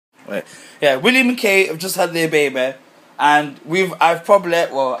Right. Yeah, William and Kate have just had their baby, and I've probably,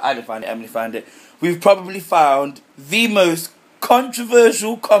 well, I didn't find it, Emily found it. We've probably found the most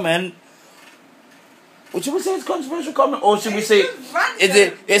controversial comment. Would you say it's controversial comment, or should we say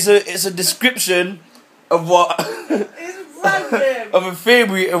it's a description of what of a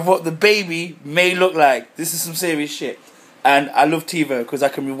theory of what the baby may look like. This is some serious shit, and I love TiVo because I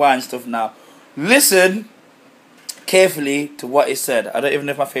can rewind stuff now. Listen carefully to what is said. I don't even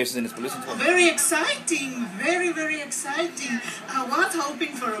know if my face is in this, but listen to it. Very exciting, very exciting. I was hoping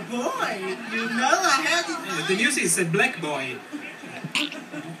for a boy. You know, I had it. The news is a black boy.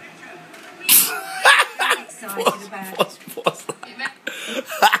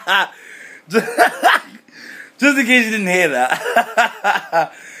 Just in case you didn't hear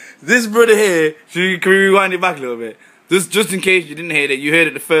that, this brother here, can we rewind it back a little bit? Just in case you didn't hear it, you heard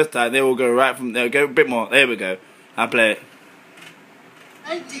it the first time, they will go right from there, go a bit more, there we go, I'll play it.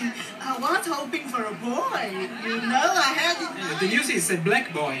 I was hoping for a boy. You know, I had it. The news is a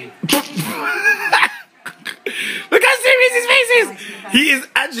black boy. Look how serious his face is! He is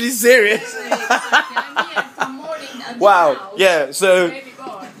actually serious. Wow, yeah, so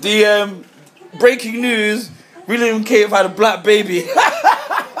the breaking news, William and Kate have had a black baby.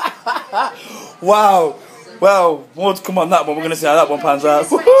 Wow, well, more to come on that one, we're going to see how that one pans out.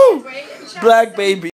 Woohoo! Black baby.